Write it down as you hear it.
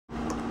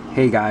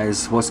Hey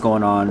guys, what's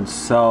going on?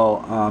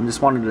 So just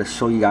wanted to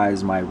show you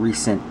guys my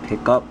recent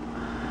pickup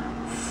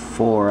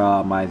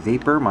for my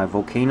vapor, my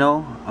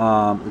Volcano.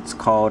 It's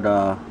called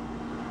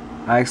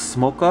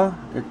Ismoka.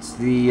 It's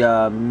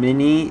the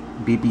Mini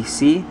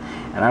BBC,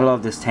 and I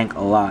love this tank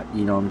a lot.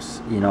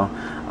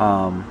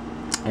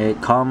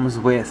 It comes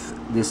with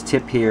this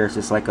tip here. It's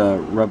just like a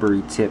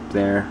rubbery tip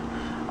there.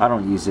 I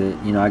don't use it.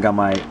 I got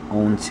my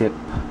own tip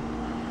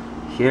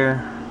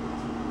here.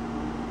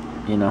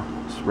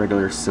 It's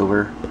regular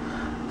silver.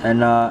 And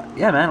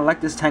yeah, man, I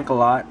like this tank a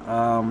lot.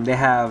 They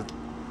have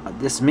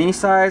this mini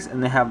size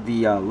and they have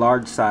the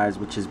large size,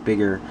 which is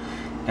bigger.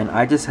 And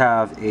I just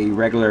have a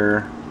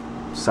regular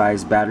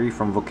size battery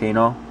from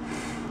Volcano.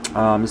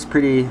 It's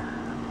pretty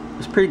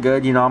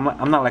good.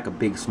 I'm not like a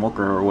big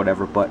smoker or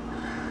whatever, but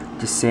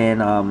just saying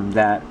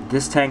that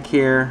this tank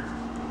here,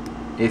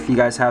 if you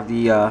guys have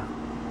the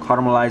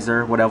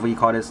caramelizer, whatever you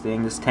call this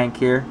thing, this tank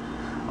here,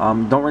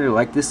 don't really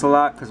like this a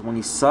lot, because when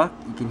you suck,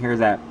 you can hear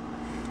that,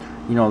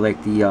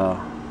 like the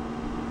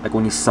like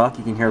when you suck,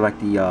 you can hear like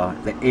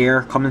the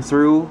air coming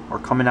through or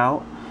coming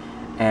out,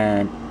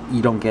 and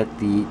you don't get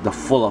the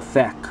full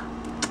effect,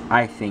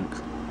 I think.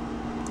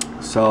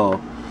 So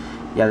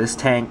yeah, this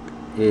tank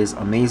is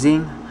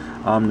amazing.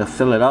 To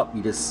fill it up,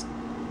 you just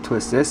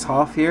twist this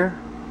off here,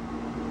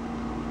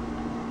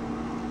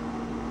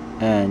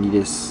 and you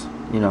just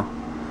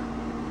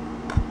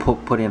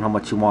put in how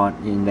much you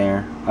want in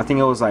there. I think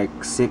it was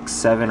like 6,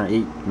 7, or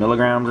 8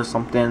 milligrams or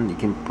something you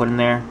can put in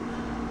there.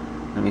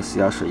 Let me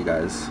see, I'll show you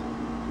guys.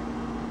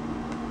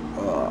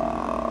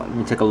 Let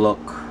me take a look.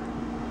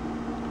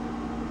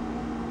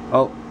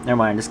 Oh, never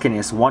mind, just kidding.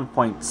 It's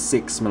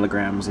 1.6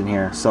 milligrams in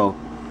here. So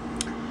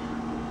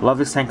love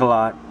this tank a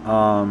lot.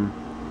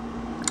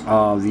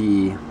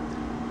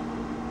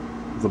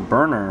 The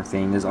burner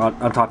thing is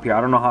on top here.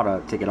 I don't know how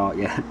to take it out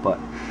yet, but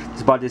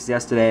just bought this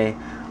yesterday.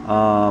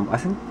 I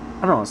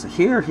don't know, it's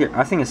here.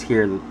 I think it's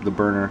here, the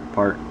burner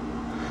part,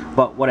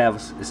 but whatever,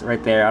 it's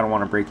right there. I don't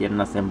want to break it or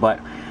nothing,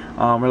 but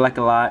we like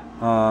a lot.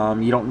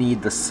 You don't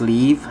need the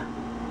sleeve.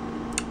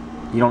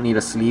 You don't need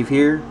a sleeve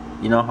here.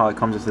 You know how it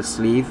comes with a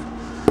sleeve,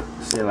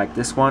 say like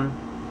this one.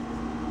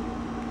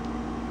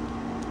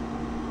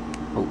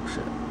 Oh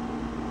shit.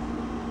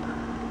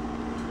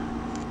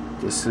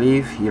 The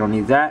sleeve, you don't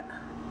need that.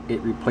 It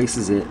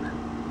replaces it,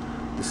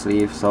 the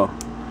sleeve. So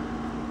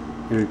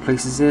it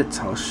replaces it.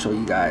 I'll show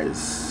you guys.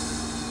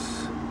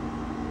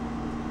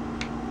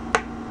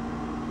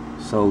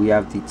 So we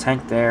have the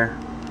tank there,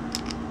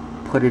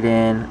 put it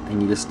in,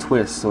 and you just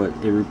twist, so it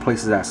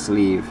replaces that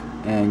sleeve,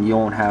 and you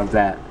won't have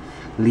that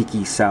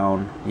leaky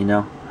sound, and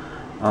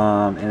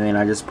then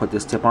I just put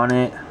this tip on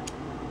it.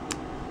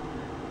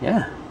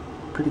 Yeah,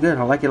 pretty good.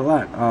 I like it a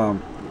lot.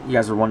 You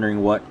guys are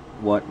wondering what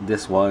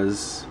this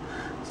was.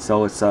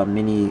 So it's a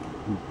Mini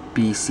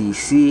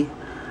BCC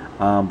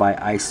by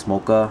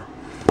Ismoka,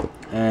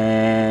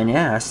 and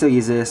yeah, I still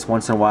use this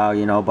once in a while,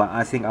 but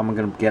I think I'm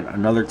gonna get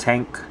another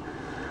tank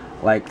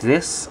like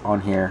this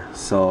on here,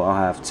 so I'll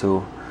have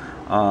to.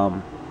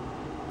 The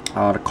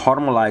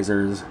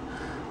caramelizers,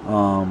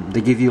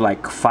 they give you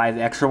like 5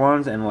 extra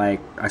ones, and like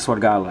I swear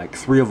to God, like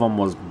 3 of them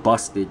was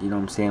busted. You know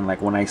what I'm saying?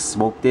 Like when I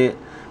smoked it,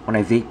 when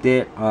I vaped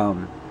it,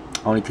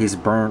 only tastes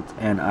burnt,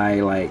 and I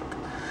like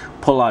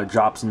put a lot of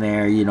drops in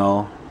there, and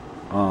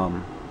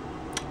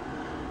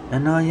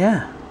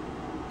yeah,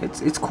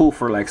 it's cool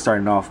for like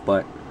starting off,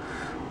 but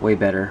way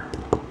better.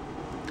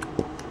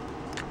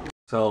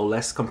 So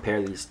let's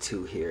compare these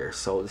two here.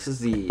 So this is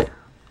the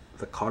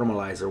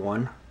caramelizer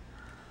one.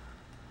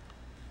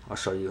 I'll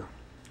show you.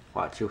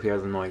 Watch, you'll hear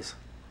the noise.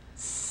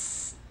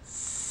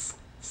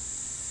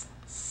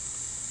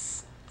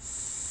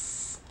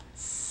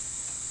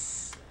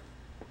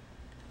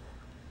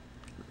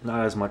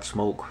 Not as much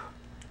smoke.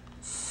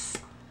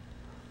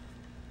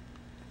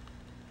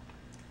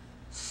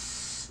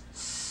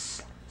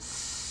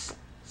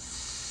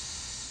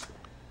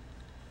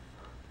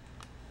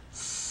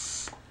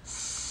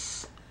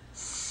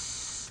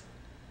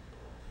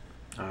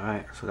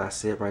 Alright, so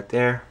that's it right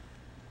there.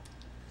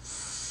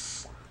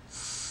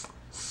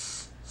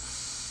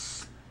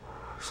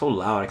 So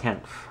loud, I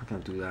can't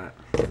do that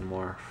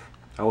anymore.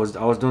 I was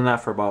doing that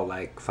for about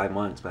like 5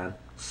 months, man.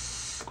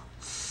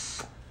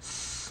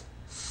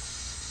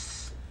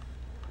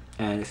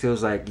 And it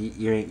feels like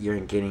you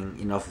ain't getting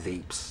enough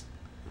vapes.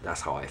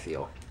 That's how I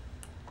feel.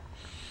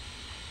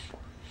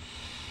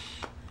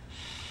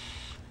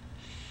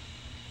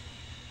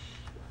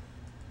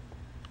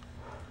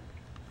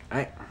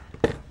 Alright.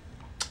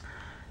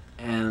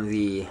 And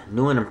the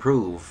new and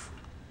improved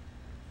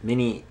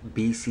Mini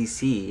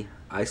BCC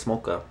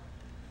Ismoka.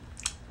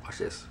 Watch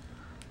this.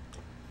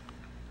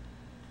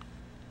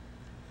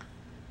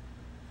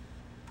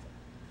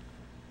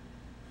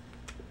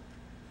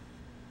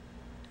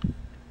 You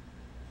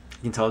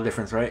can tell the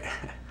difference, right?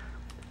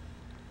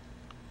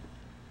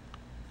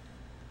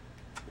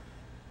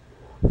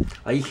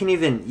 You can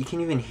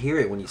even hear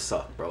it when you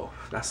suck, bro.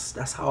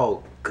 That's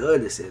how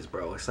good this is,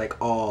 bro. It's like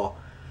all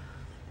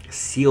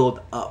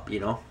sealed up,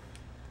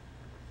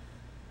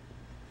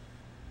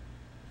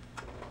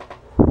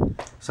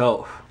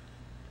 So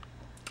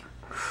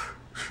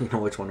you know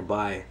which one to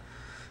buy.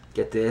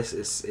 Get this.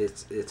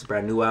 It's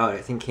brand new out.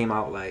 I think came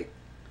out like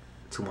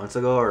 2 months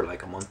ago or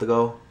like a month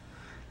ago.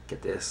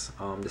 Get this.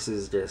 This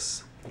is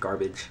just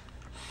garbage.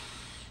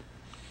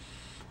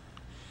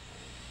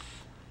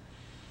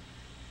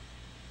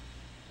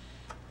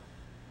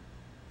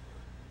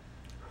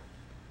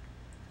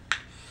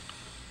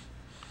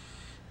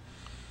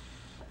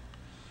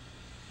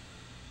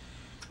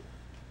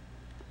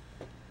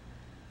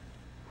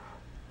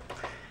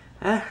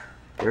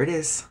 There it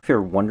is. If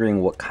you're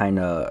wondering what kind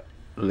of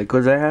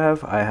liquids I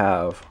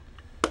have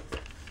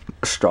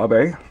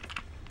strawberry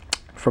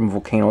from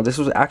Volcano. This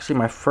was actually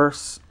my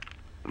first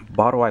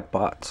bottle I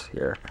bought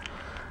here.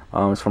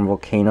 It's from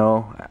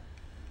Volcano.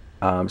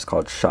 It's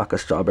called Shaka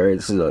Strawberry.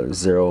 This is a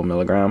 0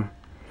 milligram.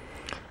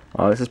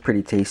 This is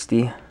pretty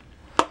tasty.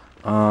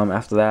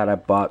 After that, I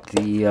bought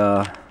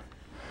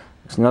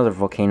it's another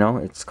Volcano.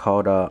 It's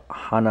called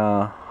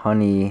Hana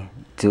Honey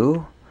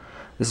Dew.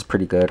 This is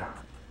pretty good.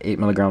 8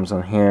 milligrams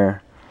on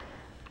here.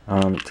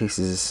 It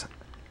tastes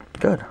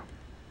good.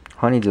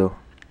 Honeydew.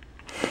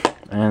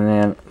 And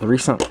then the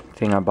recent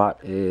thing I bought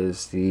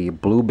is the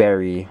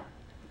Blueberry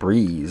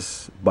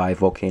Breeze by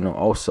Volcano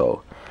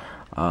also.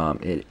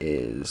 It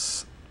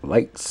is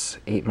lights,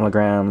 8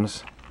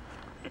 milligrams.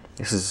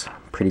 This is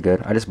pretty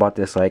good. I just bought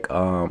this like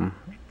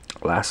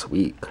last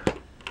week.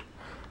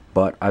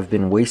 But I've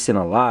been wasting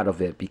a lot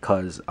of it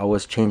because I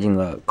was changing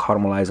the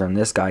caramelizer on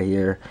this guy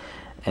here,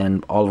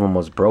 and all of them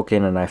was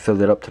broken, and I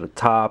filled it up to the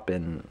top,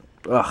 and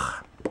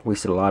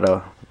wasted a lot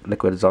of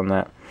liquids on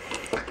that.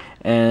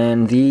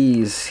 And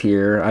these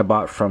here I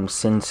bought from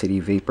Sin City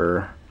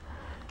Vapor,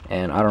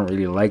 and I don't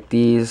really like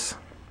these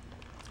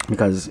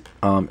because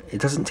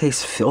it doesn't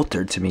taste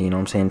filtered to me, you know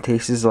what I'm saying? It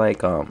tastes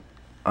like I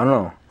don't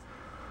know,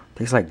 it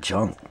tastes like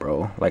junk,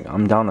 bro. Like,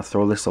 I'm down to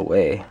throw this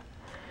away,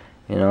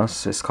 you know.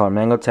 So it's called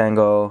Mango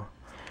Tango.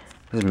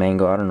 This is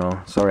mango, I don't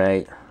know, it's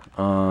alright.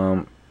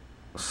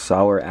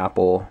 Sour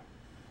apple,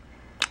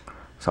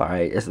 it's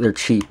alright. They're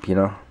cheap, you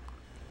know.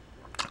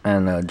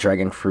 And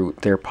dragon fruit,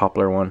 their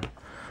popular one.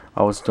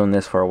 I was doing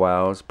this for a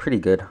while. It was pretty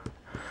good.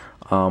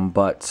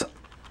 But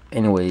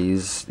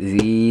anyways,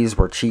 these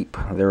were cheap.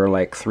 They were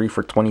like 3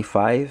 for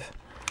 $25.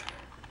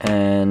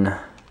 And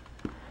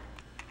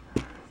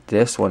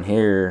this one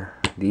here,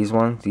 these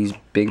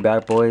big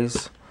bad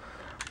boys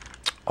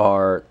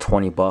are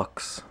 20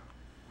 bucks.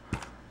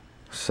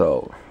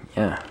 So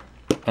yeah.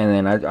 And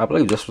then I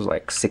believe this was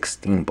like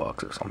 16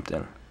 bucks or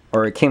something.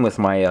 Or it came with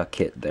my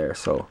kit there.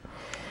 So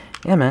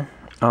yeah, man.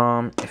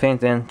 If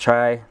anything,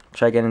 try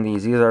getting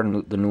these. These are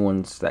the new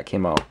ones that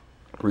came out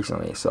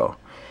recently. So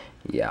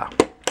yeah.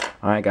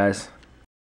 Alright guys,